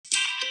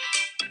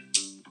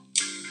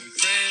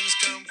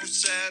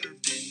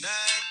Saturday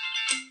night.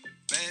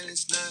 Man,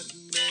 it's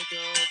nothing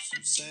make up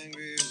some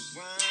sangria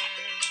wine.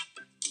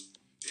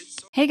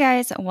 Hey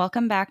guys,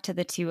 welcome back to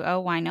the 20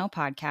 Wino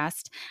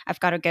podcast. I've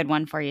got a good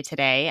one for you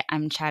today.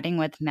 I'm chatting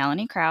with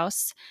Melanie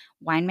Krause,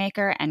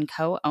 winemaker and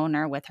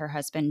co-owner with her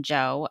husband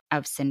Joe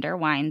of Cinder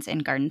Wines in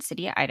Garden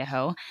City,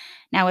 Idaho.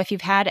 Now, if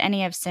you've had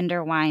any of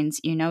Cinder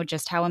wines, you know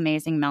just how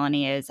amazing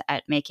Melanie is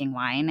at making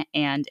wine.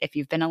 And if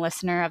you've been a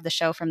listener of the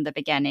show from the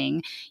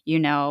beginning, you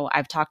know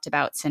I've talked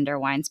about Cinder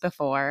wines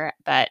before,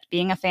 but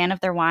being a fan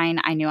of their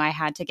wine, I knew I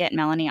had to get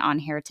Melanie on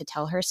here to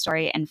tell her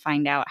story and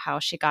find out how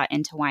she got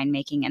into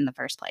winemaking in the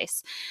first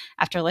place.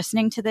 After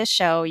listening to this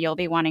show, you'll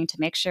be wanting to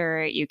make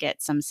sure you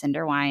get some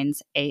Cinder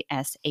wines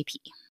ASAP.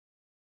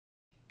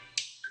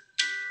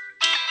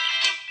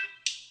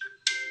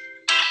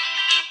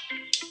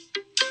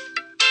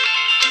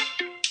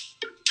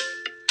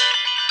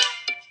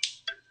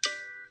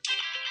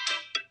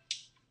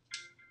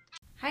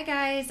 Hi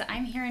guys,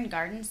 I'm here in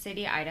Garden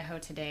City, Idaho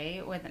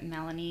today with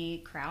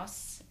Melanie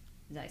Krause.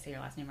 Did I say your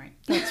last name right?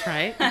 That's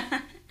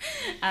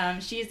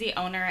right. She is the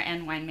owner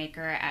and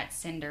winemaker at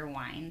Cinder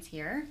Wines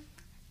here.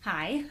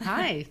 Hi.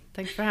 Hi.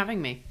 Thanks for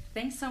having me.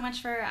 Thanks so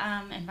much for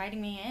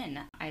inviting me in.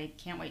 I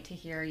can't wait to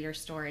hear your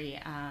story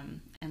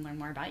and learn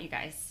more about you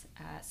guys.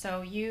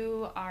 So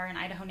you are an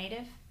Idaho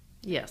native?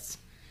 Yes.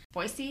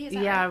 Boise, is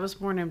that Yeah, right? I was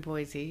born in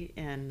Boise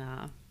in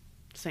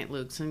St.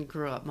 Luke's and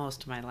grew up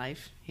most of my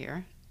life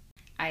here.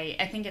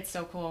 I think it's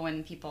so cool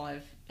when people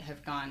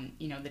have gone,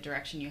 you know, the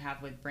direction you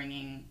have with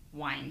bringing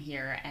wine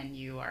here and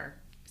you are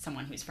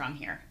someone who's from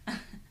here.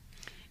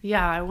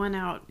 Yeah, I went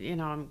out,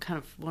 I'm kind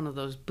of one of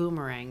those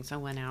boomerangs. I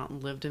went out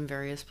and lived in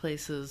various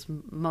places,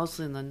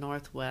 mostly in the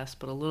Northwest,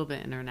 but a little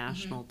bit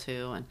international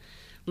too, and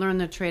learned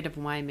the trade of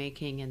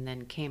winemaking, and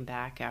then came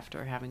back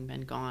after having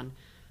been gone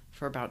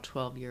for about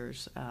 12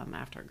 years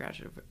after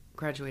I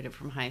graduated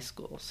from high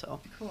school. So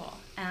Cool.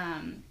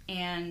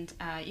 And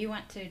you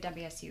went to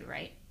WSU,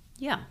 right?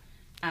 yeah.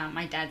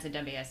 My dad's a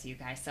WSU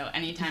guy, so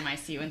anytime I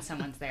see when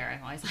someone's there,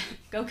 I'm always like,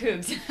 go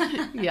Cougs.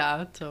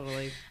 Yeah,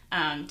 totally.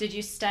 Did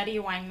you study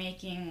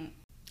winemaking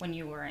when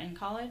you were in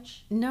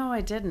college? No,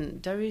 I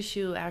didn't.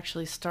 WSU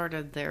actually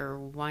started their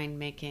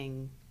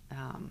winemaking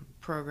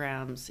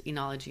programs,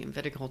 enology and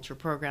viticulture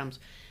programs,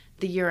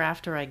 the year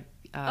after I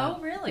Oh,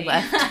 really?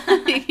 left.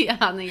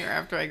 Yeah, the year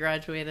after I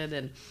graduated.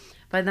 And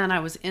by then I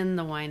was in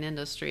the wine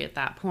industry at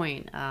that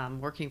point,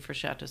 working for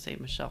Chateau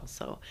Ste. Michelle.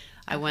 So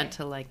I went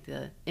to like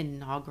the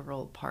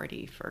inaugural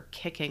party for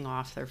kicking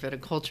off their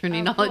viticulture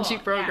and enology cool.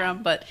 program.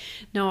 Yeah. But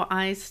no,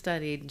 I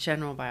studied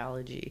general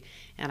biology,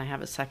 and I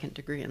have a second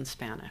degree in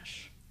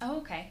Spanish. Oh,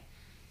 okay.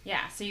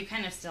 Yeah, so you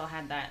kind of still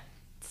had that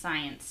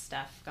science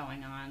stuff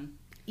going on.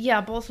 Yeah,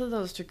 both of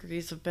those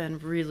degrees have been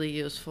really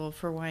useful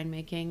for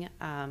winemaking,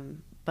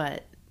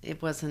 but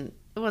it wasn't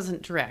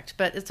direct.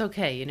 But it's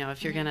okay,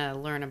 if you're gonna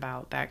learn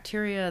about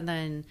bacteria,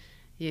 then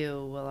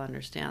you will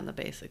understand the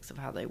basics of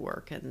how they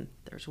work. And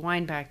there's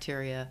wine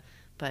bacteria,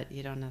 but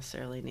you don't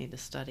necessarily need to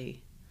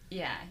study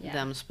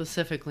them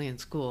specifically in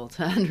school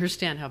to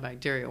understand how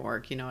bacteria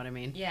work. You know what I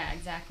mean? Yeah,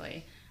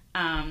 exactly.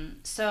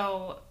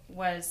 So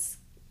was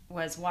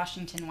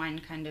Washington wine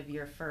kind of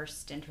your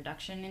first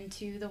introduction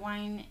into the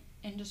wine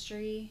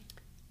industry?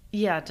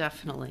 Yeah,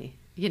 definitely.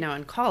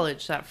 In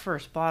college, that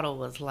first bottle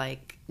was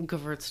like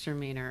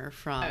Gewürztraminer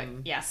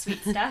from...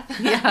 sweet stuff.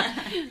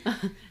 Yeah.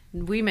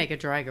 We make a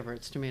dry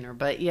Gewürztraminer.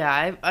 But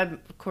yeah, I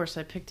of course,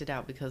 I picked it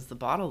out because the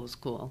bottle was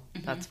cool.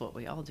 Mm-hmm. That's what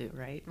we all do,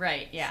 right?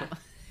 Right, yeah. So,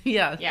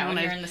 yeah. Yeah, when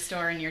you're in the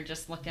store and you're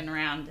just looking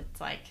around, it's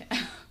like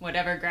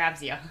whatever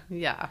grabs you.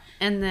 Yeah.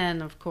 And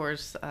then, of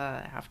course,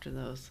 after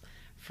those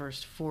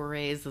first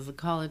forays as a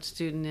college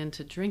student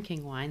into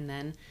drinking wine,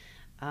 then...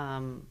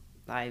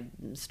 I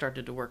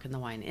started to work in the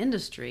wine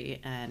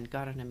industry and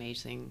got an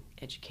amazing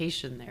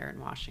education there in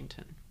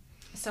Washington.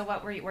 So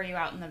what were you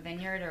out in the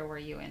vineyard, or were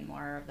you in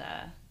more of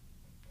the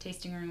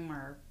tasting room?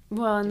 Or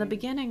well, in the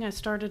beginning I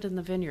started in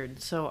the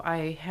vineyard. So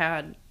I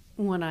had,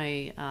 when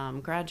I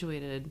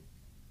graduated,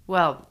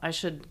 well, I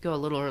should go a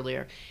little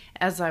earlier.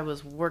 As I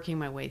was working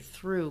my way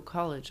through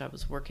college, I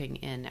was working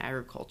in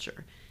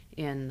agriculture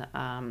in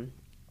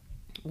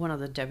one of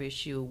the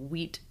WSU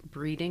wheat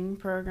breeding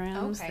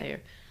programs. Okay.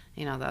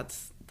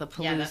 That's the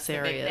Palouse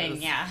area. Big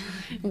thing, yeah.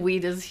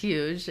 Wheat is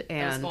huge.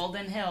 And those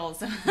golden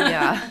hills.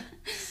 Yeah.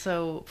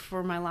 So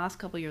for my last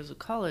couple of years of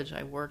college,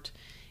 I worked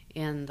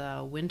in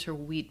the winter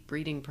wheat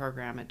breeding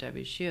program at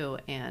WSU.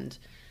 And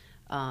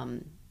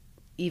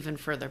even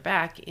further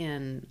back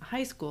in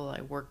high school,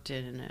 I worked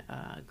in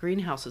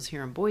greenhouses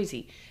here in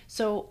Boise.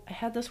 So I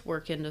had this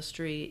work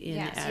industry in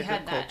agriculture. You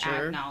had that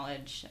ag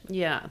knowledge.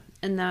 Yeah.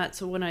 And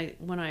so when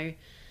I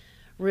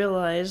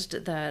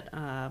realized that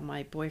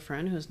my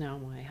boyfriend, who's now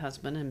my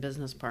husband and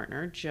business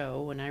partner,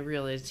 Joe, when I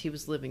realized he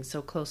was living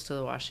so close to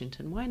the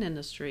Washington wine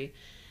industry,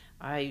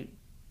 I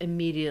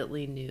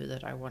immediately knew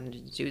that I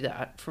wanted to do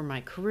that for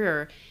my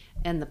career.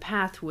 And the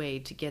pathway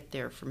to get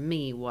there for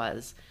me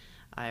was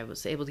I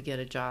was able to get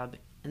a job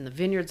in the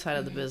vineyard side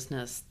of the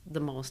business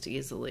the most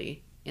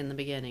easily in the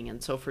beginning.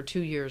 And so for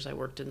 2 years I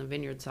worked in the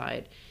vineyard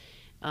side.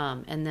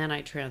 And then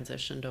I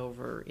transitioned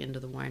over into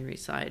the winery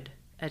side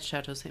at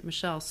Chateau Ste.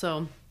 Michelle.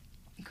 So,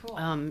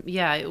 Cool.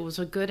 yeah, it was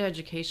a good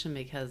education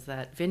because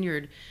that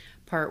vineyard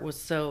part was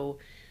so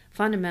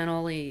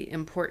fundamentally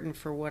important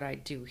for what I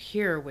do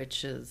here,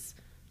 which is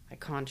I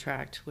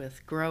contract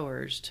with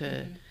growers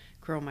to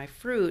grow my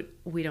fruit.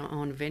 We don't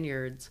own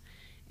vineyards.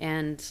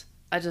 And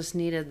I just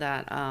needed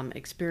that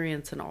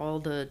experience and all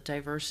the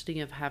diversity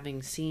of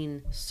having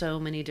seen so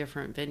many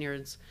different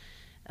vineyards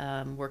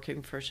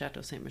working for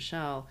Chateau Ste.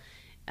 Michelle,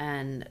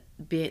 and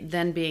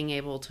then being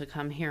able to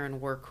come here and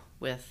work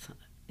with,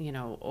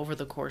 over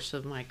the course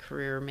of my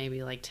career,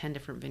 maybe like 10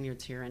 different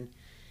vineyards here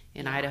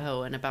in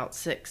Idaho, and about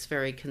 6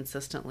 very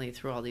consistently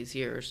through all these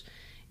years.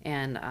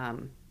 And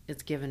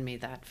it's given me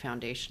that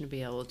foundation to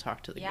be able to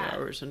talk to the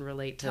growers and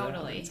relate to them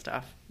and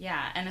stuff.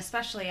 Yeah, and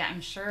especially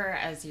I'm sure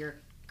as your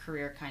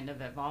career kind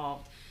of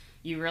evolved,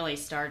 you really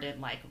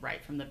started like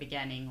right from the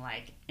beginning,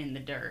 like in the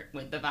dirt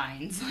with the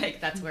vines. Like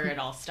that's where it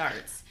all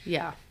starts.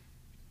 Yeah.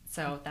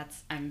 So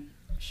I'm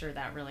sure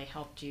that really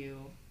helped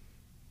you,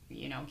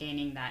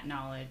 gaining that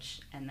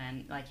knowledge, and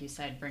then like you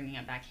said, bringing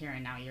it back here,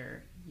 and now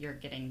you're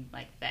getting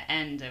like the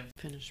end of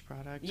finished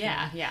product.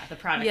 Yeah, the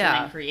product,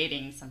 and then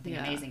creating something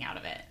amazing out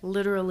of it.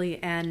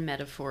 Literally and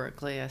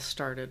metaphorically, I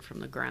started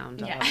from the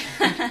ground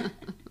up.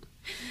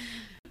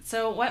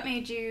 So what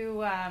made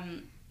you,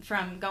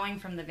 from going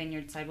from the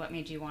vineyard side, what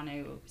made you want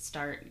to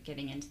start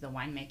getting into the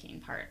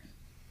winemaking part?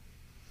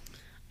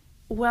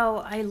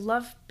 Well, I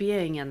love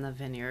being in the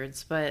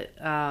vineyards, but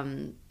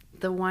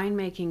the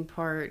winemaking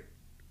part,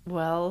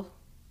 well,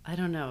 I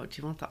don't know.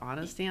 Do you want the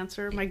honest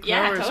answer? My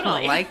growers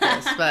don't like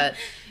this, but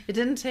it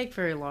didn't take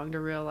very long to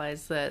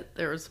realize that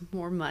there was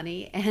more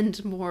money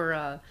and more,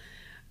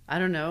 I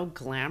don't know,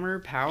 glamour,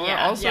 power,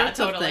 all sorts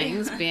of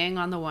things being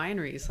on the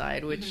winery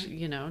side, which,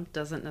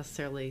 doesn't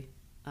necessarily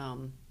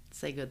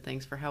say good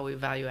things for how we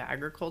value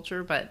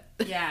agriculture, but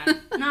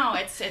no,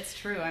 it's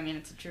true. I mean,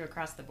 it's true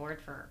across the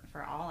board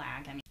for all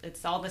ag. I mean,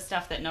 it's all the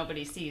stuff that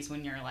nobody sees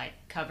when you're like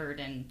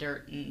covered in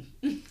dirt and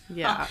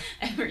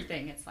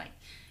everything. It's like,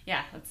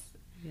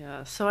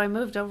 so I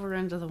moved over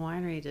into the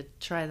winery to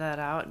try that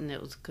out, and it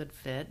was a good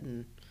fit.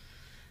 And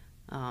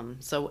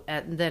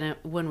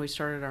when we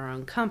started our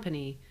own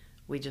company,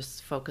 we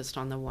just focused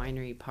on the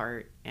winery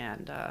part,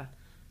 and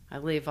I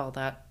leave all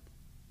that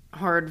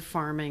hard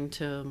farming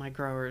to my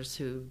growers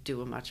who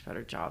do a much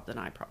better job than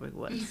I probably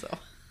would. So,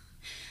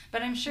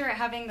 but I'm sure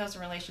having those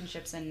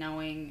relationships and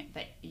knowing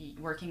that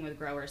working with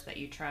growers that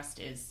you trust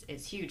is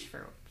huge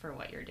for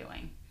what you're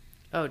doing.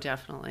 Oh,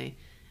 definitely.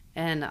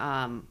 And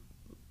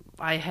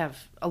I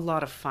have a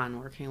lot of fun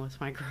working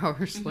with my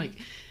growers. Like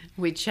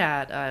we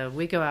chat,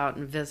 we go out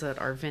and visit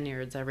our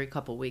vineyards every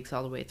couple weeks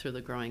all the way through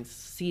the growing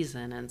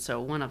season. And so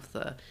one of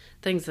the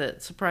things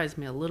that surprised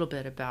me a little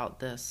bit about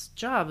this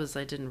job is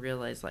I didn't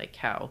realize like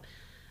how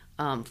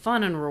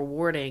fun and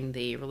rewarding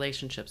the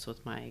relationships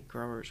with my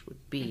growers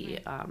would be,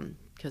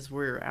 because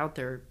we're out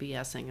there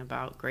BSing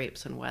about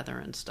grapes and weather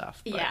and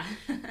stuff. But,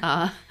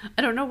 I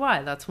don't know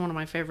why. That's one of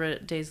my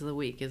favorite days of the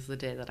week is the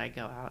day that I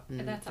go out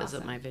and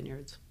visit my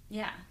vineyards.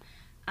 Yeah.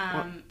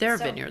 Their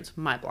vineyards,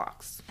 my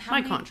blocks,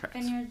 my contracts.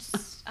 How many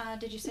vineyards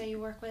did you say you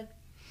work with?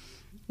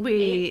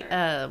 We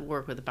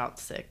work with about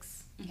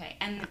 6. Okay,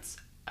 and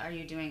are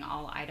you doing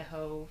all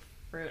Idaho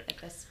fruit at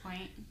this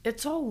point?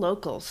 It's all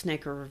local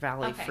Snake River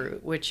Valley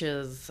fruit, which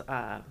is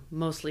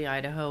mostly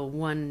Idaho.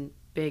 One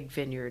big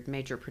vineyard,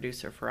 major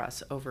producer for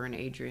us over in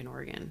Adrian,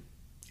 Oregon,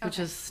 which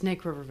is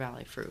Snake River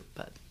Valley fruit,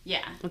 but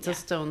it's a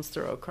stone's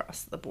throw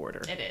across the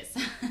border. It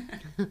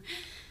is.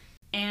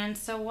 And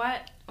so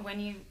what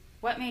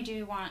made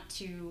you want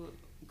to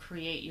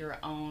create your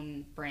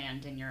own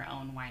brand in your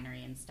own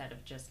winery instead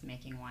of just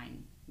making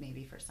wine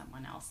maybe for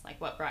someone else? Like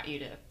what brought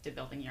you to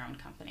building your own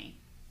company?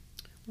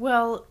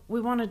 Well, we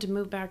wanted to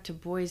move back to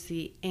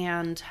Boise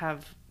and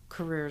have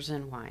careers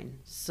in wine.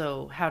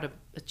 So how to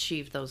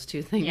achieve those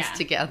two things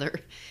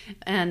together.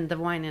 And the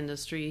wine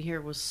industry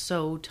here was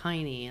so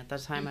tiny at the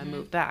time I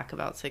moved back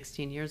about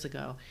 16 years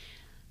ago.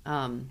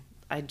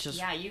 I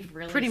just you've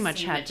really pretty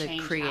much had to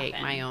create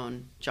my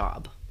own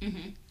job.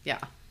 Yeah.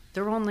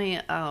 There were only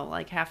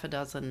like half a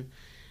dozen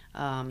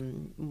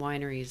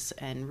wineries,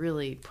 and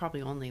really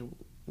probably only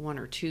 1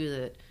 or 2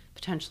 that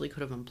potentially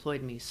could have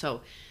employed me.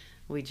 So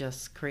we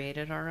just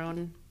created our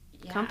own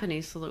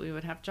company so that we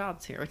would have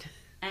jobs here.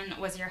 And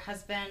was your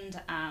husband,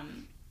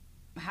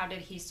 how did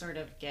he sort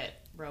of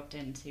get roped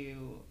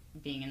into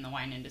being in the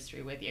wine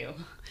industry with you?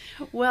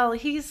 Well,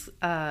 he's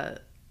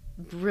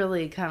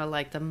really kind of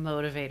like the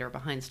motivator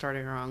behind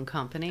starting our own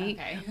company.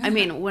 Okay. I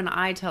mean, when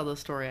I tell the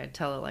story, I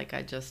tell it like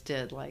I just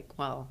did. Like,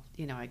 well,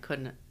 I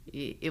couldn't,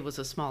 it was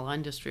a small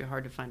industry,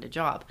 hard to find a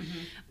job.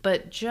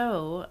 But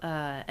Joe,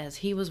 as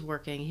he was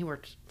working, he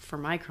worked for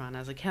Micron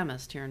as a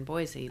chemist here in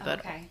Boise.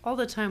 But all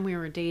the time we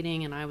were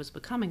dating and I was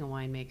becoming a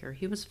winemaker,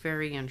 he was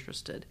very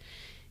interested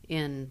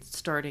in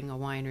starting a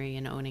winery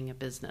and owning a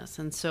business.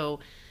 And so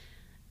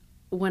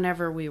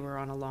whenever we were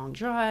on a long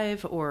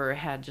drive or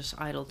had just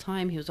idle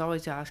time, he was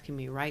always asking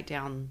me, write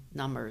down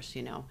numbers,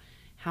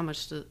 how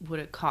much would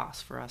it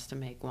cost for us to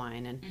make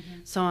wine, and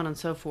so on and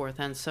so forth.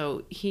 And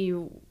so he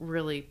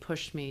really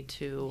pushed me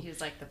to... He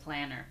was like the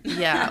planner.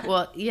 Yeah,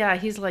 well, yeah,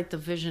 he's like the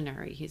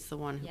visionary. He's the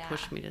one who Yeah.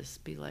 pushed me to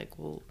be like,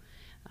 well,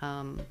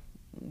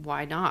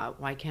 why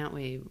not? Why can't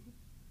we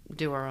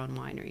do our own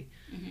winery?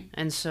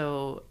 And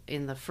so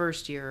in the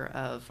first year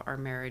of our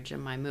marriage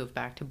and my move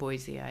back to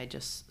Boise, I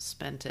just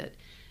spent it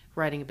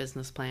writing a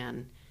business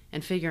plan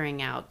and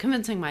figuring out,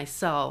 convincing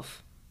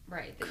myself,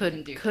 Right.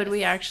 Could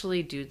we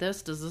actually do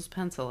this? Does this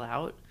pencil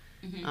out?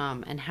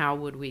 And how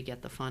would we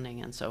get the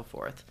funding and so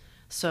forth?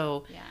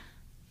 So Yeah.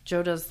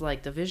 Joe does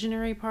like the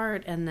visionary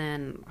part, and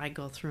then I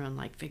go through and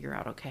like figure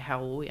out, okay, how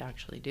will we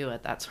actually do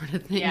it? That sort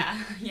of thing.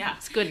 Yeah. Yeah.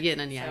 It's good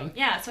yin and yang.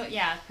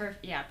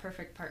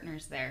 Perfect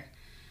partners there.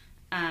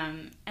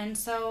 And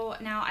so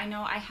now I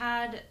know I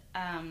had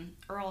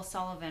Earl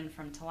Sullivan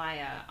from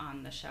Talaya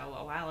on the show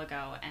a while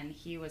ago, and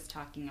he was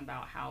talking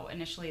about how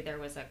initially there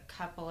was a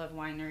couple of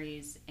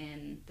wineries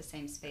in the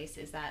same space.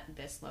 Is that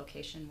this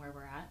location where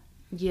we're at?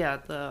 Yeah,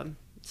 the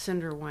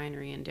Cinder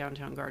Winery in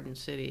downtown Garden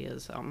City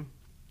is,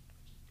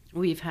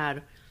 we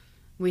have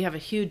a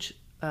huge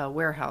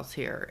warehouse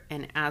here,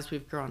 and as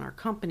we've grown our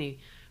company,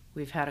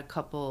 we've had a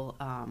couple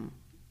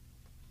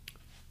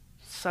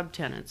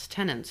tenants,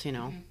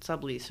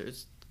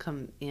 subleasers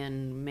come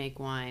in, make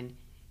wine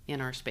in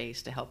our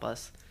space to help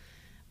us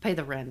pay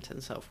the rent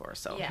and so forth.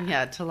 So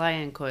yeah,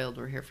 Talaya and Coiled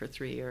were here for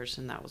 3 years,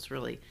 and that was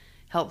really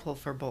helpful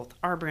for both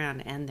our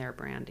brand and their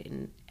brand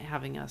in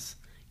having us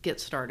get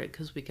started,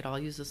 because we could all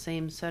use the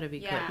same set of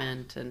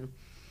equipment and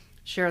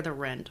share the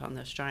rent on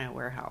this giant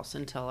warehouse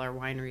until our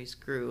wineries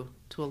grew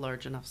to a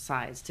large enough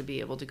size to be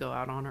able to go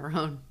out on our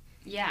own.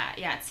 Yeah,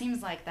 it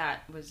seems like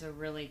that was a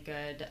really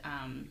good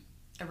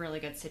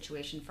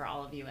situation for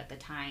all of you at the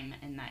time,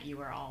 and that you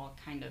were all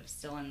kind of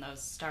still in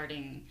those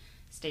starting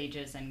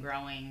stages and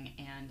growing,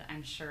 and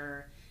I'm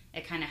sure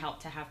it kind of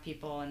helped to have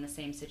people in the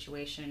same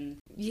situation.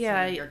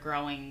 Yeah, so you're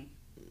growing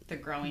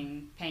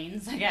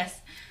pains, I guess.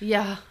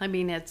 Yeah, I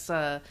mean, it's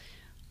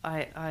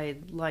I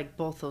like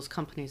both those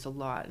companies a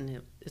lot,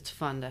 and it's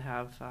fun to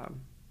have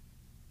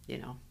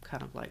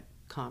kind of like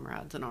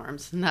comrades in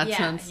arms in that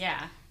sense.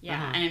 Yeah.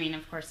 And I mean,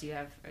 of course,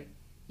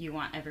 you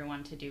want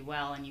everyone to do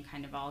well, and you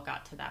kind of all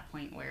got to that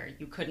point where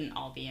you couldn't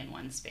all be in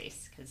one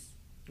space because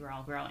you were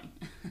all growing.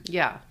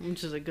 Yeah,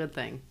 which is a good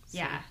thing. So.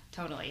 Yeah,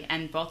 totally.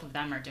 And both of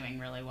them are doing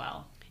really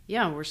well.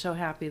 Yeah, we're so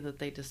happy that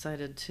they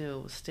decided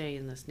to stay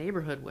in this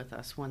neighborhood with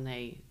us when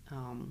they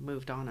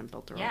moved on and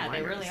built their own wineries. Yeah,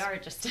 they really are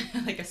just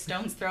like a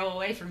stone's throw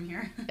away from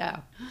here.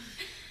 Yeah.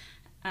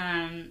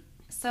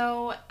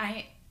 So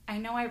I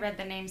know I read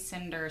the name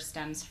Cinder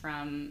stems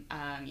from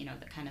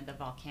the kind of the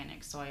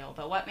volcanic soil,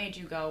 but what made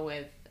you go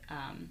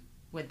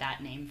with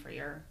that name for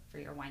your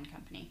wine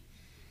company?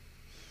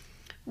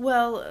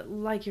 Well,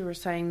 like you were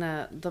saying,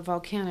 the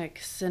volcanic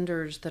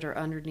cinders that are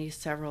underneath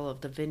several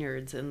of the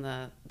vineyards in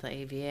the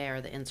AVA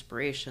are the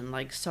inspiration.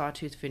 Like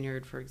Sawtooth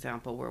Vineyard, for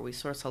example, where we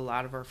source a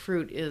lot of our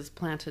fruit, is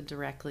planted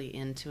directly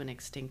into an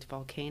extinct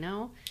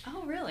volcano.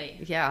 Oh, really?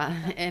 Yeah,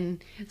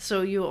 and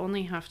so you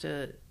only have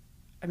to,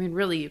 I mean,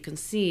 really you can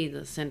see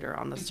the cinder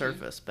on the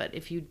surface, but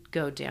if you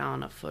go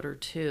down a foot or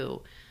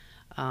two,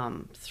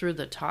 through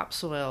the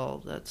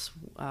topsoil that's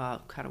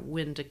kind of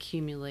wind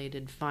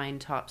accumulated fine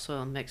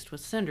topsoil mixed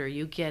with cinder,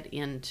 you get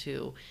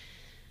into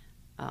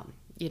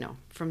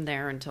from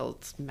there until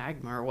it's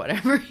magma or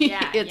whatever,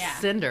 it's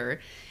cinder,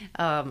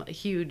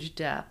 huge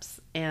depths,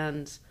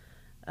 and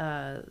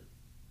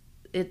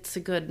it's a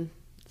good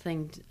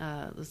thing.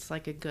 It's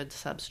like a good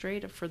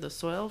substrate for the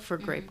soil for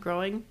grape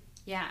growing.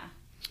 Yeah.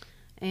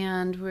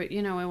 And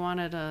we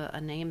wanted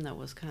a name that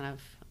was kind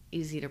of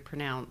easy to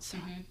pronounce,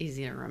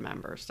 easy to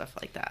remember, stuff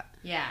like that.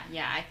 Yeah,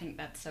 I think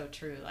that's so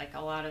true. Like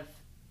a lot of,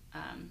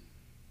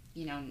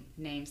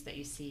 names that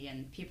you see,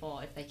 and people,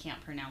 if they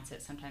can't pronounce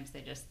it, sometimes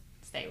they just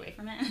stay away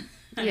from it.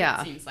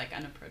 Yeah. It seems like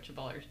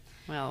unapproachable or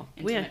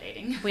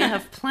intimidating. We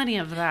have plenty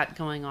of that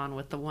going on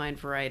with the wine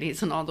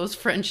varieties and all those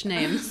French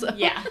names. So.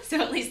 Yeah, so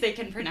at least they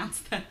can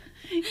pronounce the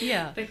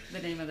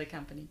name of the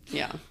company.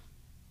 Yeah.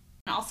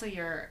 And also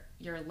your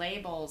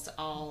labels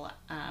all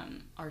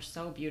are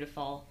so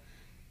beautiful.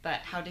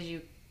 But how did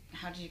you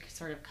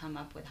sort of come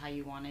up with how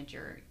you wanted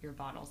your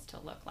bottles to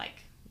look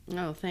like?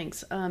 Oh,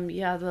 thanks.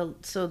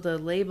 So the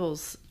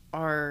labels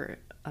are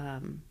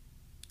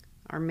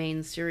our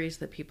main series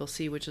that people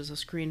see, which is a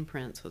screen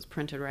print. So it's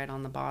printed right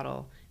on the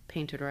bottle,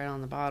 painted right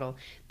on the bottle.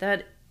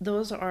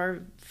 Those are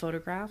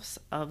photographs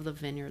of the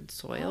vineyard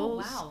soils. Oh,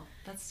 wow.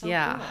 That's so cool.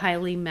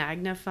 Highly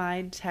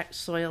magnified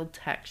soil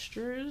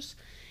textures.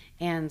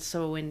 And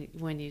so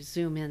when you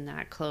zoom in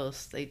that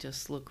close, they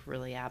just look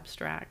really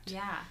abstract.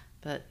 Yeah.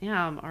 But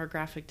yeah, our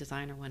graphic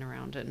designer went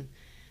around and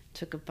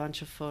took a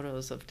bunch of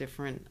photos of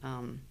different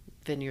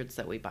vineyards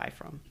that we buy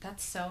from.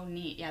 That's so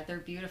neat. Yeah, they're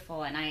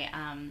beautiful. And I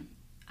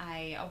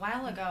a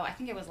while ago, I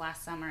think it was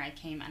last summer, I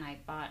came and I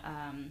bought.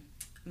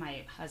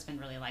 My husband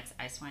really likes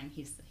ice wine.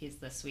 He's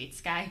the sweets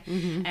guy,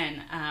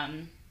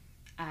 and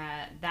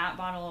that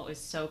bottle was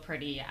so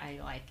pretty. I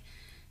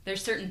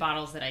there's certain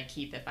bottles that I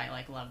keep if I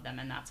like love them,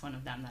 and that's one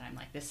of them that I'm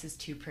like, this is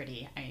too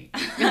pretty.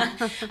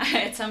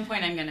 At some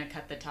point I'm gonna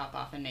cut the top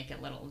off and make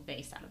a little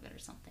vase out of it or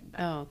something.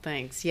 But. Oh,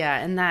 thanks. Yeah,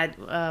 and that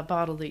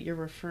bottle that you're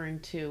referring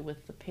to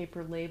with the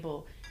paper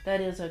label,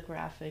 that is a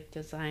graphic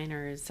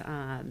designer's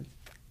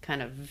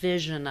kind of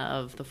vision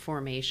of the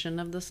formation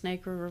of the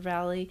Snake River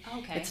Valley.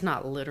 Okay. It's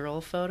not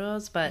literal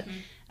photos, but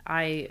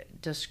I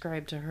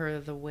described to her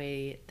the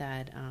way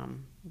that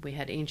we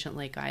had Ancient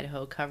Lake,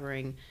 Idaho,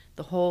 covering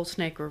the whole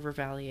Snake River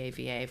Valley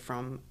AVA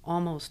from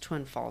almost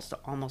Twin Falls to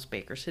almost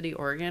Baker City,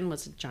 Oregon,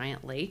 was a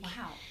giant lake.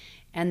 Wow.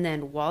 And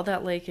then while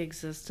that lake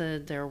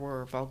existed, there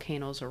were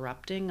volcanoes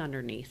erupting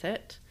underneath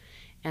it.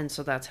 And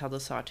so that's how the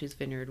Sawtooth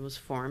Vineyard was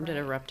formed. Right.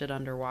 It erupted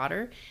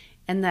underwater.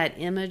 And that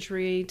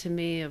imagery to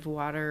me of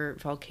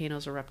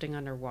volcanoes erupting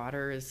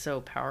underwater is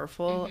so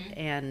powerful.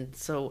 And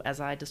so as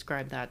I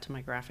described that to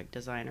my graphic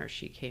designer,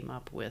 she came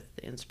up with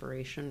the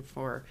inspiration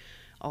for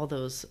all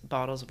those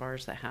bottles of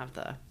ours that have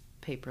the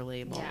paper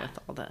label with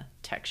all the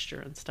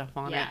texture and stuff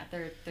on it. Yeah,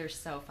 they're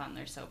so fun.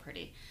 They're so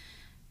pretty.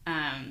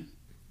 And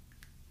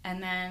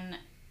then,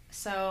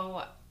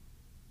 so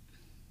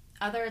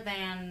other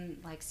than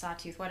like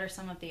Sawtooth, what are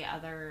some of the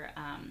other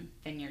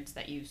vineyards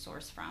that you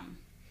source from?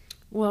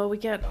 Well, we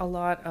get a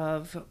lot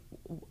of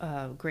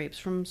grapes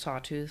from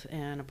Sawtooth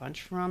and a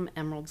bunch from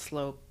Emerald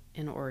Slope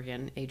in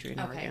Oregon, Adrian,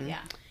 Oregon.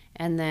 Yeah.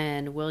 And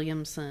then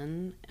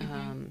Williamson.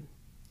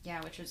 Yeah,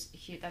 which is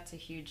huge. That's a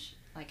huge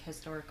like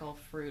historical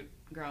fruit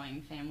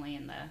growing family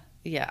in the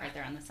right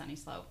there on the Sunny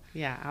Slope.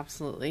 Yeah,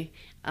 absolutely.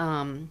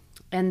 And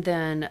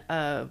then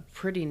a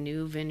pretty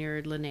new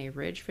vineyard, Lene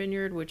Ridge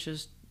Vineyard, which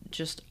is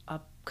just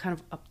kind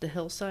of up the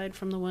hillside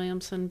from the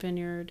Williamson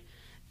Vineyard.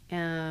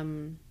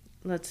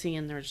 Let's see,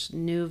 and there's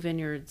new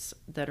vineyards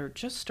that are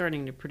just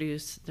starting to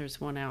produce.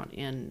 There's one out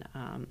in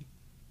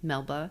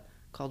Melba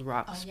called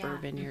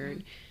Rockspur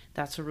Vineyard.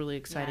 That's a really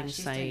exciting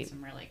site. She's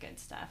doing some really good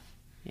stuff.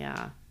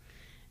 Yeah.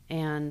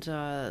 And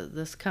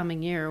this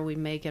coming year, we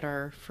may get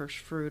our first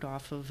fruit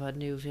off of a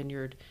new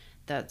vineyard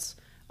that's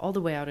all the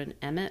way out in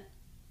Emmett.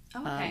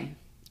 Okay.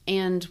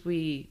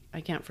 And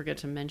I can't forget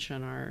to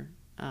mention our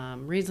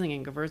Riesling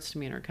and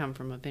Gewürztraminer come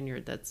from a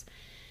vineyard that's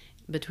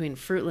between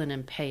Fruitland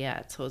and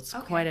Payette, so it's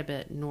quite a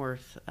bit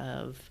north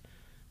of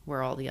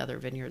where all the other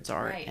vineyards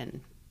are,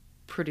 and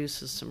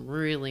produces some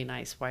really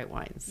nice white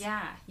wines.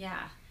 Yeah.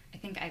 I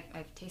think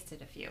I've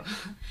tasted a few.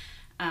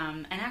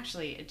 And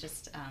actually,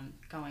 just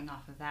going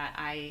off of that,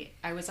 I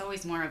was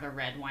always more of a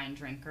red wine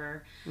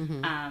drinker,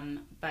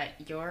 but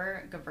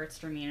your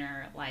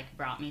Gewürztraminer like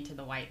brought me to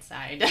the white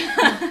side.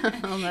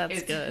 Oh,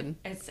 that's good.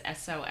 It's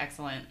so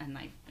excellent, and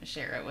I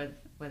share it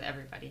with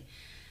everybody.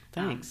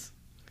 Thanks.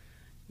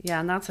 Yeah,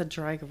 and that's a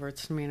dry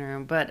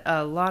Gewürztraminer, but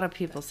a lot of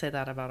people say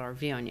that about our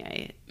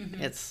Viognier.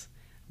 It's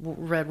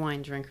red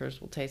wine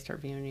drinkers will taste our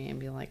Viognier and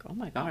be like, "Oh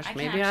my gosh,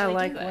 maybe I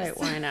like white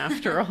wine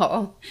after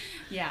all."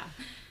 Yeah,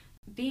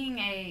 being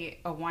a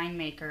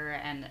winemaker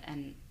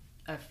and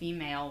a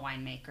female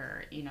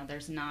winemaker,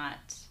 there's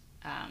not.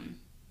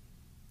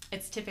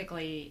 It's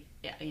typically,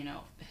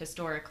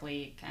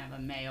 historically kind of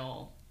a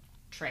male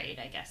trade,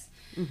 I guess.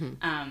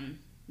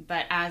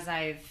 But as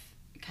I've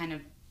kind of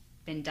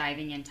been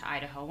diving into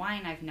Idaho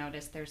wine, I've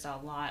noticed there's a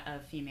lot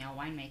of female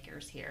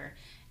winemakers here,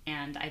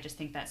 and I just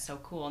think that's so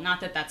cool. Not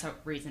that that's a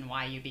reason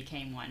why you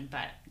became one,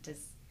 but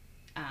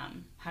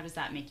how does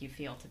that make you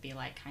feel to be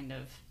like kind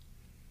of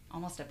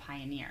almost a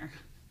pioneer?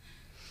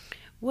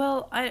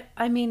 Well,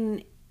 I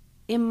mean,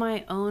 in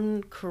my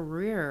own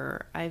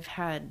career, I've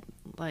had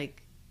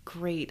like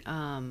great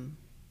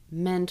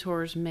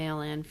mentors,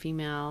 male and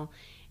female,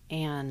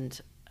 and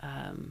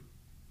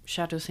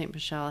Chateau Ste.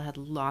 Michelle had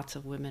lots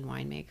of women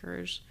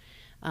winemakers.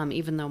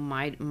 Even though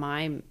my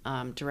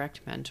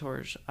direct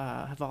mentors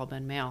have all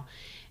been male,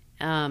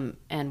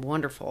 and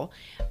wonderful.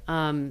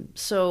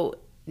 So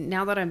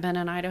now that I've been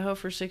in Idaho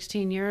for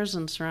 16 years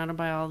and surrounded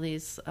by all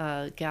these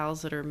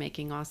gals that are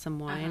making awesome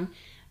wine,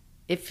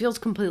 it feels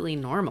completely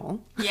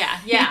normal.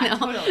 Yeah,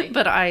 totally.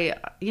 But I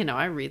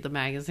read the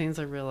magazines.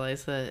 I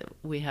realize that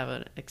we have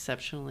an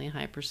exceptionally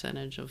high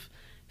percentage of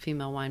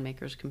female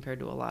winemakers compared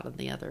to a lot of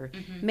the other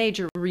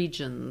major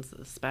regions,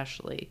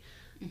 especially.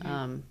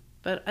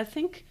 But I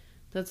think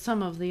that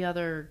some of the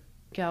other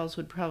gals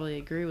would probably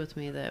agree with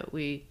me that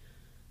we,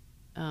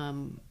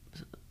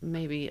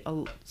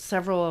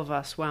 several of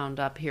us wound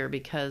up here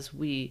because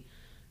we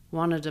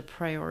wanted to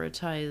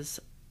prioritize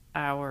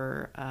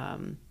our,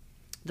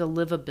 the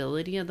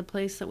livability of the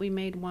place that we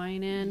made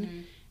wine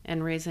in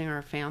and raising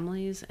our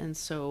families. And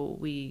so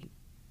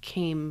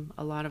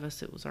a lot of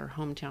us, it was our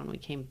hometown we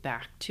came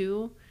back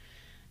to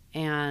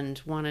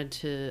and wanted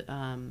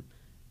to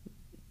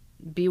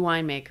be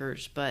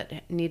winemakers,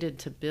 but needed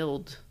to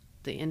build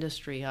the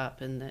industry up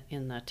in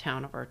the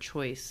town of our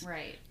choice.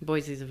 Right.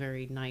 Boise's a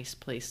very nice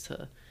place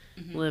to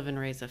live and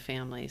raise a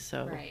family.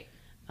 So,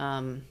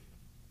 I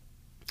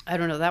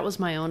don't know. That was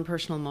my own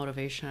personal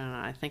motivation, and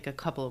I think a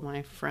couple of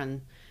my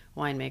friend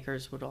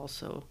winemakers would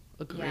also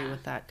agree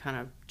with that kind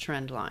of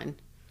trend line.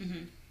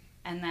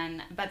 And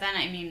then,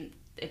 I mean,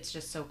 it's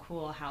just so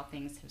cool how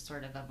things have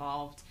sort of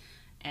evolved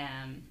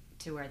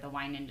to where the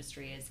wine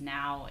industry is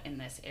now in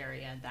this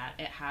area, that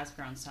it has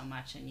grown so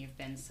much, and you've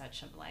been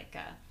such a like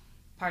a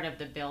part of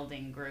the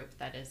building group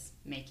that is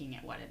making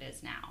it what it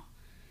is now.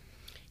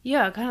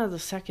 Yeah, kind of the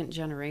second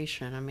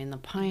generation. I mean, the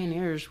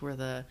pioneers were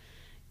the,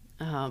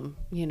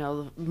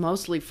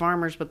 mostly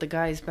farmers, but the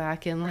guys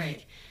back in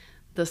like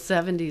the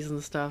 70s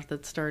and stuff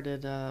that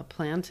started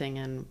planting,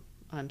 and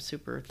I'm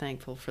super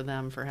thankful for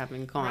them for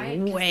having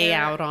gone way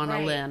out on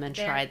a limb and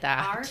tried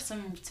that. There are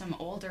some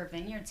older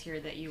vineyards here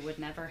that you would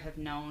never have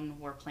known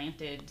were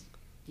planted,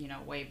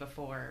 way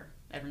before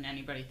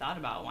anybody thought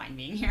about wine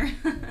being here.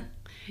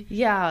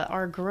 Yeah,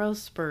 our growth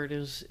spurt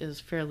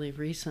is fairly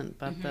recent,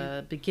 but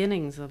the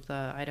beginnings of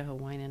the Idaho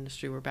wine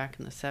industry were back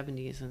in the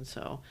 70s, and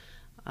so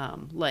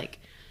like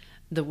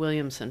the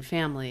Williamson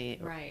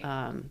family,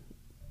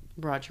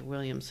 Roger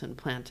Williamson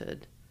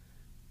planted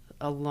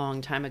a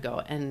long time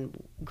ago,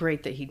 and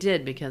great that he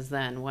did, because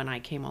then when I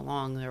came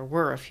along there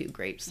were a few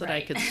grapes that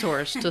I could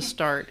source to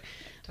start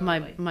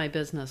totally. my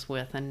business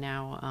with, and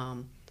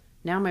now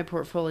my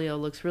portfolio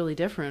looks really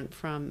different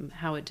from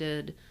how it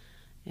did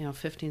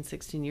 15,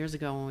 16 years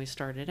ago when we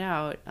started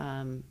out.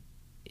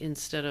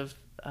 Instead of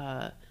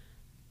a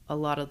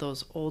lot of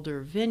those older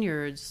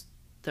vineyards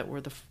that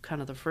were the kind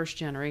of the first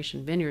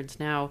generation vineyards,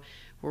 now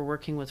we're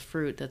working with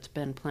fruit that's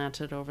been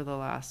planted over the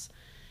last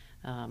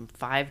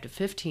 5 to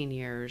 15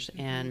 years,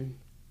 and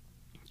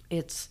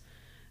it's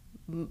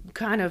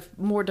kind of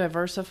more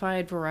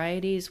diversified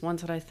varieties,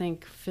 ones that I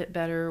think fit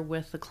better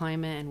with the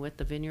climate and with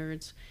the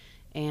vineyards,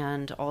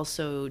 and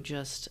also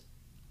just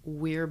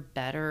we're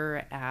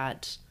better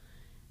at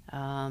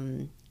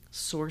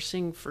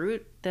sourcing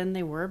fruit than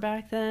they were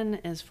back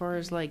then, as far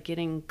as like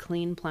getting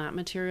clean plant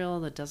material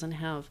that doesn't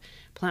have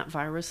plant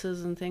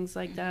viruses and things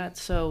like that.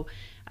 So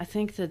I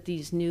think that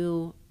these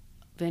new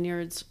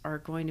vineyards are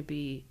going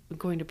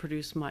to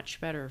produce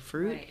much better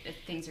fruit. Right.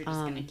 Things are just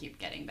going to keep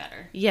getting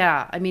better.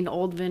 Yeah. I mean,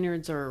 old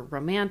vineyards are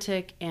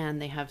romantic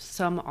and they have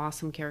some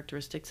awesome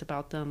characteristics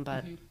about them,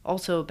 but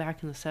also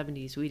back in the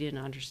 70s, we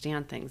didn't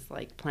understand things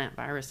like plant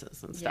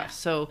viruses and stuff. Yeah.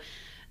 So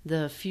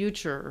the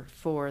future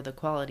for the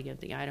quality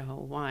of the Idaho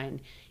wine,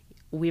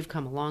 we've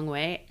come a long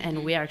way,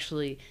 and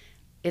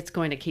it's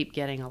going to keep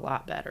getting a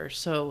lot better.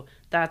 So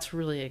that's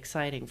really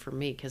exciting for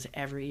me, because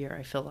every year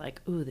I feel like,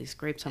 ooh, these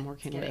grapes I'm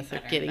working with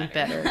are getting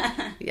better.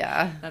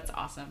 Yeah. That's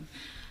awesome.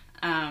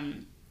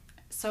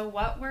 So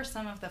what were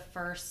some of the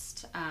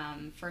first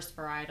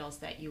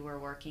varietals that you were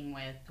working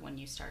with when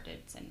you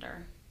started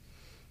Cinder?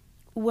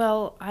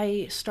 Well,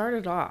 I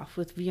started off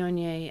with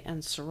Viognier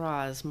and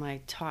Syrah as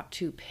my top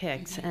two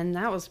picks, and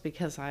that was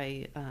because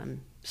I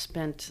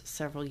spent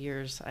several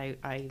years,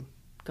 I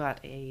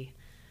got a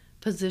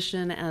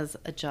position as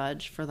a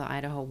judge for the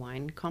Idaho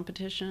wine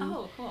competition.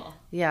 Oh, cool.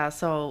 Yeah,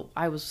 so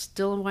I was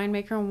still a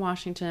winemaker in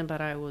Washington,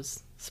 but I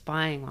was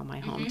spying on my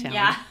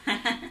hometown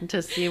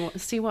to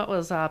see what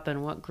was up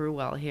and what grew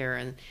well here.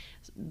 And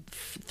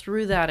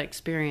through that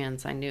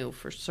experience, I knew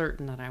for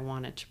certain that I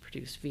wanted to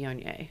produce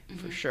Viognier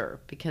for sure,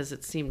 because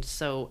it seemed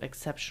so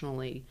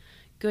exceptionally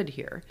good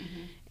here.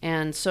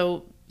 And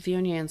so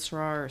Viognier and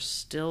Syrah are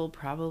still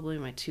probably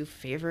my two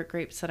favorite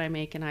grapes that I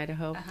make in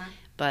Idaho.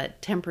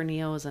 But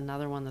Tempranillo is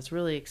another one that's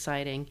really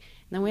exciting. And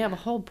then we have a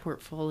whole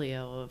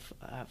portfolio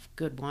of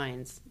good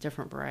wines,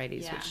 different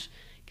varieties, which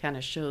kind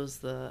of shows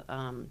the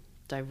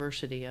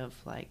diversity of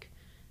like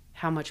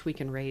how much we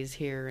can raise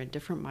here in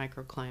different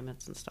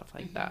microclimates and stuff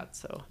like that.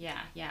 So yeah,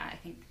 I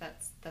think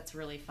that's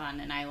really fun,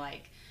 and I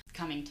like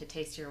coming to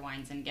taste your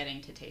wines and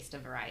getting to taste a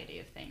variety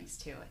of things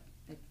too.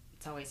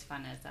 It's always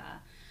fun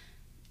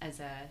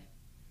as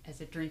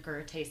a drinker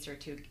or taster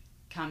to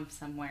come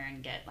somewhere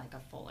and get like a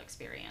full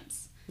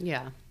experience.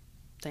 Yeah,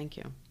 thank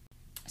you.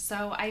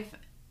 So I've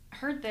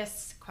heard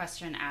this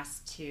question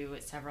asked to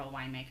several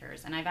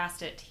winemakers, and I've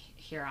asked it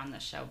here on the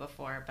show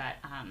before, but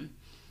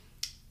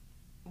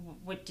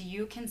do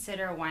you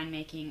consider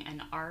winemaking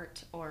an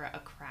art or a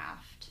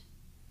craft?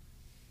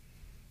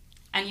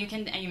 And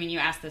you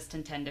ask this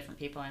to 10 different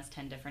people and it's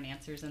 10 different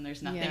answers, and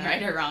there's nothing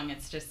right or wrong.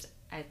 It's just,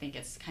 I think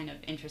it's kind of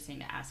interesting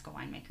to ask a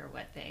winemaker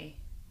what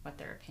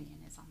their opinion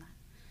is on that.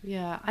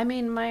 Yeah, I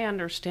mean, my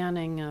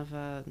understanding of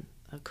a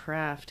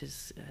craft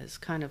is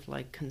kind of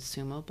like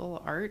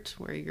consumable art,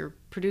 where you're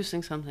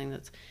producing something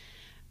that's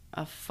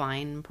a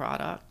fine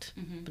product,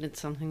 but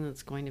it's something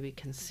that's going to be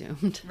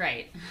consumed.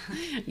 Right.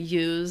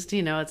 Used,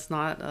 it's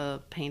not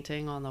a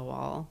painting on the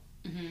wall.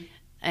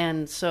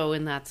 And so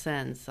in that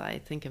sense, I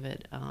think of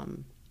it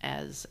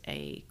as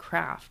a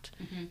craft,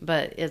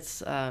 but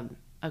it's a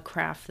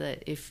craft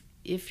that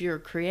if you're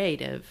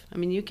creative, I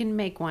mean, you can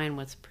make wine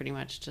with pretty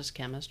much just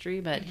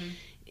chemistry, but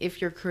if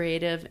you're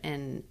creative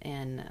and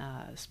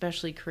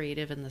especially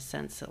creative in the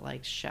sense that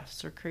like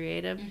chefs are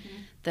creative,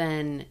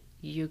 then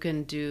you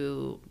can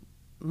do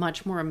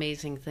much more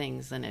amazing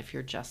things than if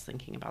you're just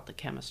thinking about the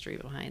chemistry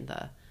behind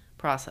the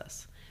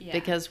process. Yeah.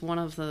 Because one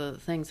of the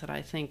things that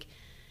I think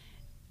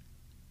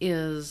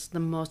is the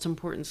most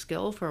important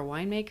skill for a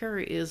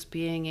winemaker is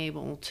being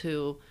able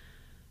to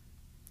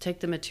take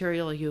the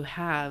material you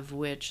have,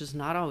 which is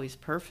not always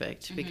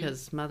perfect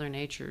because Mother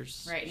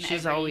Nature's, right. And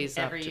she's always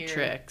up to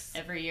tricks.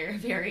 Every year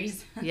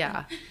varies.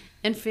 Yeah.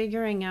 And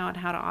figuring out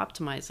how to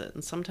optimize it.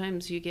 And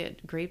sometimes you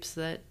get grapes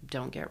that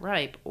don't get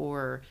ripe,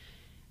 or,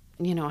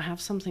 have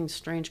something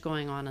strange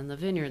going on in the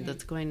vineyard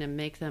that's going to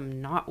make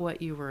them not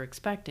what you were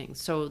expecting.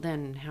 So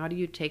then how do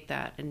you take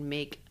that and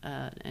make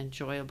an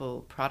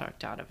enjoyable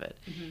product out of it?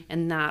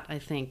 And that, I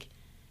think,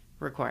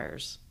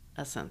 requires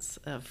a sense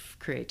of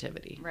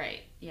creativity.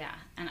 Right. Yeah.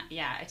 And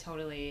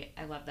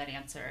I love that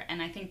answer.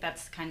 And I think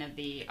that's kind of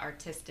the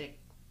artistic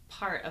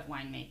part of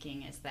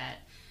winemaking, is that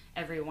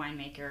every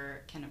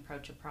winemaker can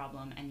approach a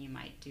problem and you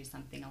might do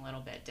something a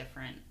little bit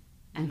different.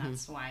 And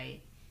that's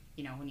why,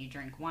 when you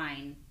drink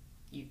wine,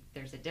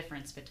 there's a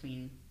difference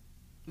between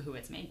who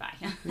it's made by.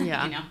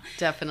 Yeah,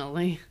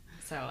 definitely.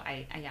 So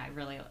I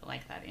really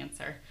like that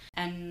answer.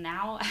 And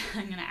now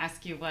I'm going to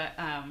ask you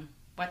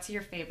what's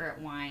your favorite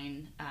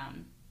wine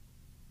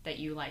that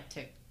you like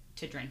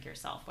to drink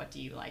yourself? What do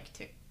you like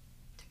to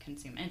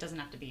consume? And it doesn't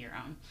have to be your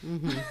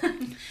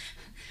own.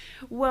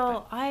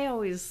 Well, I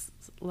always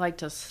like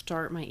to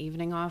start my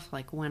evening off,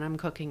 like when I'm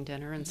cooking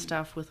dinner and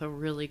stuff, with a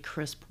really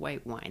crisp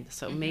white wine.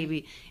 So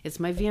maybe it's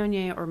my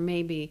Viognier, or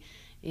maybe,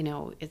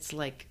 it's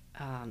like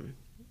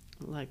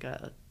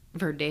a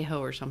Verdejo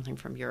or something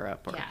from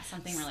Europe. Or,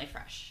 something really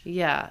fresh.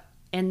 Yeah.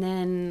 And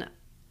then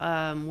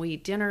we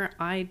eat dinner.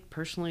 I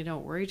personally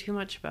don't worry too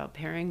much about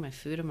pairing my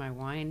food and my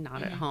wine,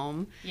 not at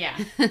home. Yeah.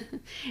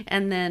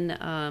 And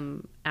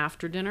then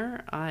after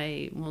dinner,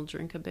 I will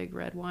drink a big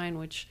red wine,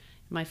 which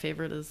my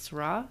favorite is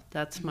Syrah.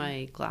 That's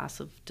my glass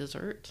of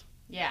dessert.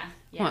 Yeah.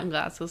 One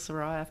glass of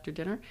Syrah after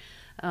dinner.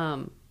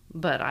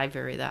 But I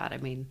vary that. I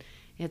mean,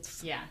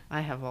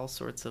 I have all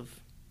sorts of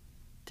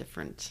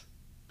different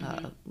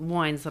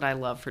wines that I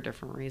love for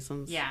different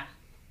reasons. Yeah.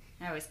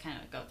 I always kind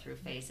of go through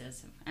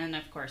phases. And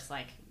of course,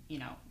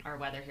 our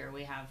weather here,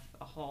 we have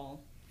a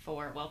whole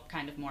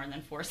kind of more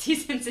than 4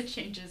 seasons. It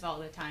changes all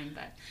the time.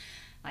 But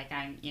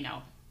I'm,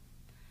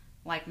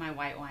 like my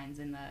white wines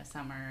in the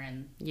summer,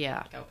 and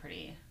go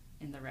pretty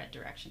in the red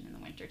direction in the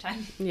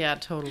wintertime. Yeah,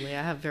 totally.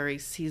 I have very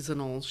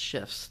seasonal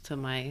shifts to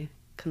my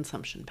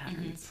consumption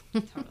patterns.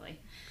 Totally.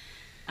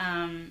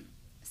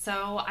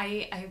 So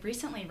I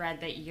recently read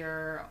that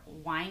your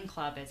wine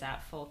club is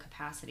at full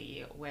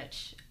capacity,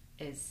 which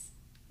is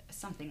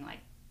something like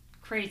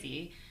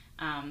crazy,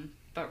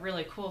 but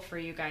really cool for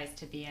you guys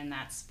to be in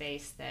that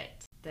space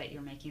that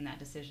you're making that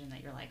decision,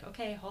 that you're like,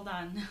 okay, hold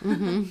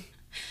on.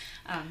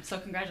 So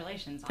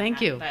congratulations on Thank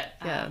that. you. But,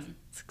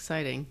 it's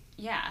exciting.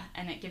 Yeah,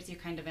 and it gives you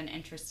kind of an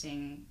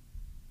interesting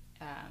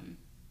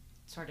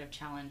sort of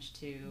challenge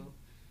to,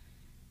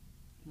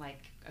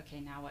 okay,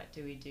 now what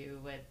do we do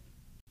with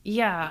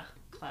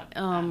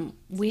club?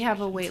 We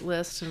have a wait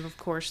list, and of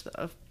course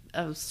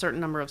a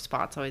certain number of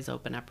spots always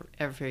open up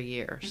every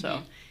year.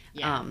 So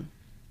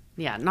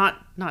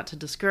not to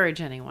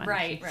discourage anyone.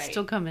 Right.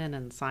 Still come in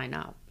and sign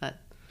up, but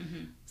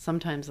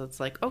sometimes it's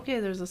like, okay,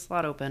 there's a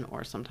slot open,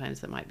 or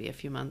sometimes it might be a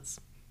few months.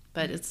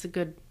 But it's a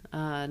good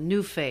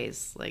new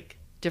phase,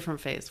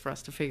 different phase for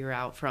us to figure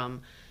out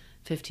from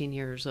 15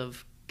 years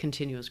of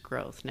continuous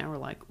growth. Now we're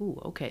like,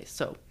 ooh, okay,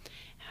 so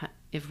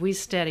if we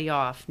steady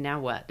off, now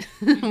what?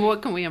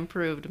 What can we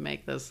improve to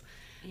make this?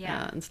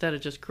 Instead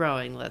of just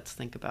growing, let's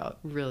think about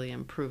really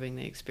improving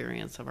the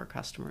experience of our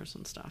customers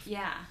and stuff.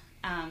 Yeah.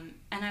 And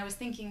I was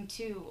thinking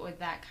too, with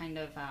that kind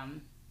of,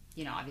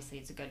 obviously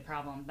it's a good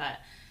problem, but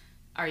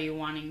are you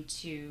wanting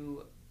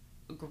to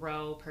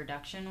grow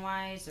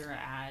production-wise or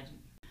add?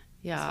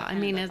 Yeah, I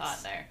mean,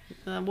 it's,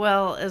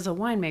 well, as a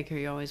winemaker,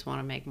 you always want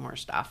to make more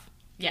stuff.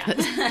 Yeah.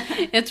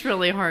 It's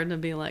really hard to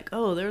be like,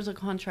 oh, there's a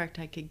contract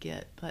I could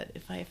get, but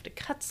if I have to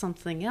cut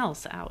something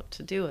else out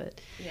to do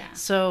it. Yeah.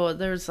 So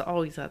there's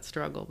always that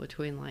struggle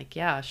between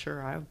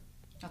sure,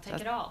 I'll take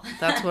it all.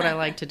 That's what I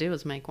like to do,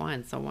 is make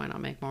wine, so why not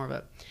make more of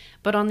it?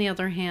 But on the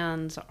other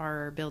hand,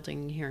 our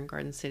building here in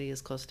Garden City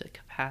is close to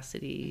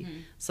capacity,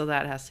 so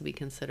that has to be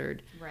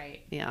considered.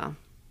 Right. Yeah.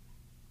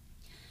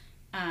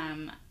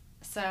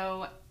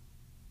 So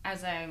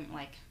as I'm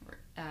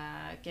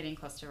getting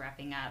close to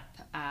wrapping up,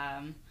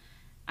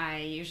 I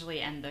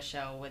usually end the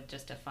show with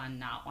just a fun,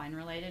 not wine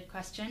related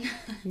question.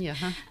 Yeah.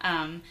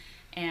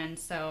 And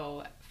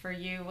so for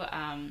you,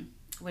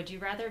 would you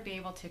rather be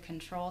able to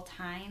control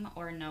time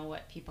or know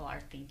what people are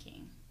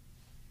thinking?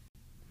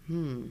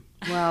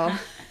 Well,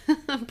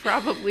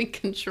 probably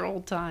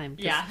control time.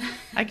 Yeah.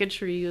 I could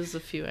sure use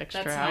a few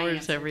extra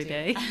hours every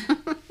day.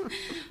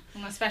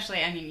 Well,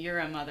 especially, I mean, you're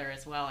a mother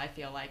as well. I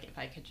feel like if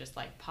I could just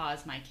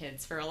pause my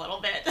kids for a little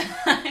bit.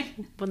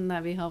 Wouldn't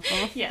that be helpful?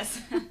 Yes.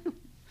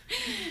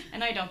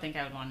 And I don't think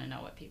I would want to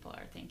know what people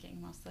are thinking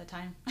most of the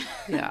time.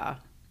 Yeah,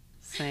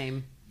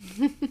 same.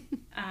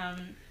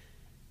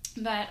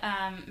 But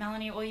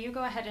Melanie, will you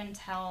go ahead and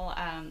tell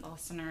the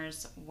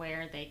listeners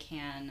where they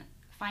can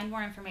find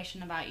more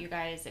information about you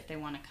guys if they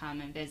want to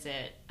come and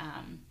visit,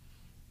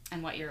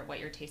 and what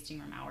your tasting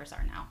room hours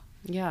are now?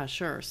 Yeah,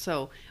 sure.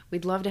 So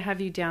we'd love to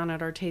have you down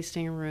at our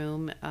tasting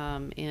room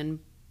in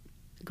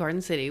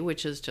Garden City,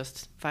 which is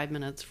just 5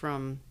 minutes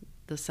from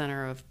the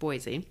center of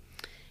Boise.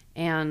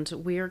 And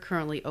we are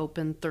currently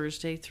open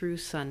Thursday through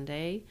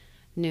Sunday,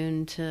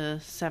 noon to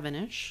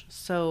 7-ish.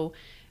 So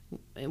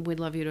we'd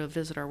love you to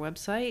visit our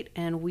website,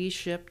 and we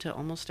ship to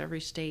almost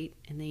every state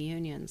in the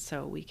union,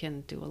 so we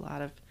can do a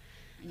lot of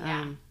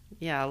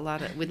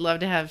we'd love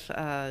to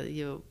have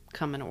you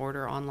come and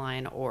order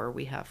online, or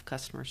we have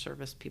customer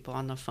service people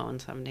on the phone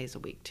 7 days a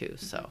week too.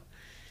 So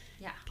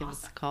give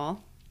us a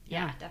call.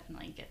 Yeah,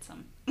 definitely get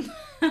some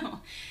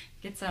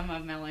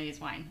of Melanie's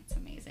wine. It's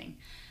amazing.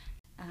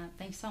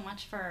 Thanks so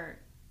much for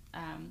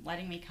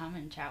letting me come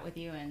and chat with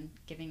you and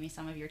giving me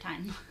some of your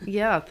time.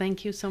 Yeah,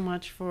 thank you so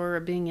much for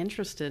being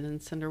interested in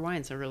Cinder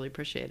Wines. I really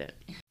appreciate it.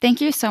 Thank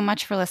you so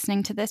much for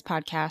listening to this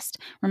podcast.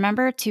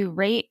 Remember to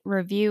rate,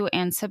 review,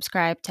 and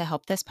subscribe to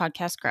help this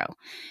podcast grow.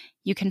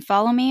 You can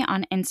follow me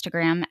on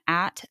Instagram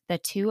at the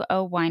 20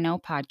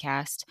 Wino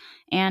Podcast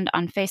and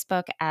on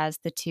Facebook as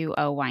the 20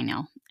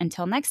 Wino.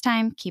 Until next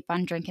time, keep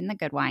on drinking the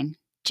good wine.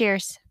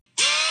 Cheers.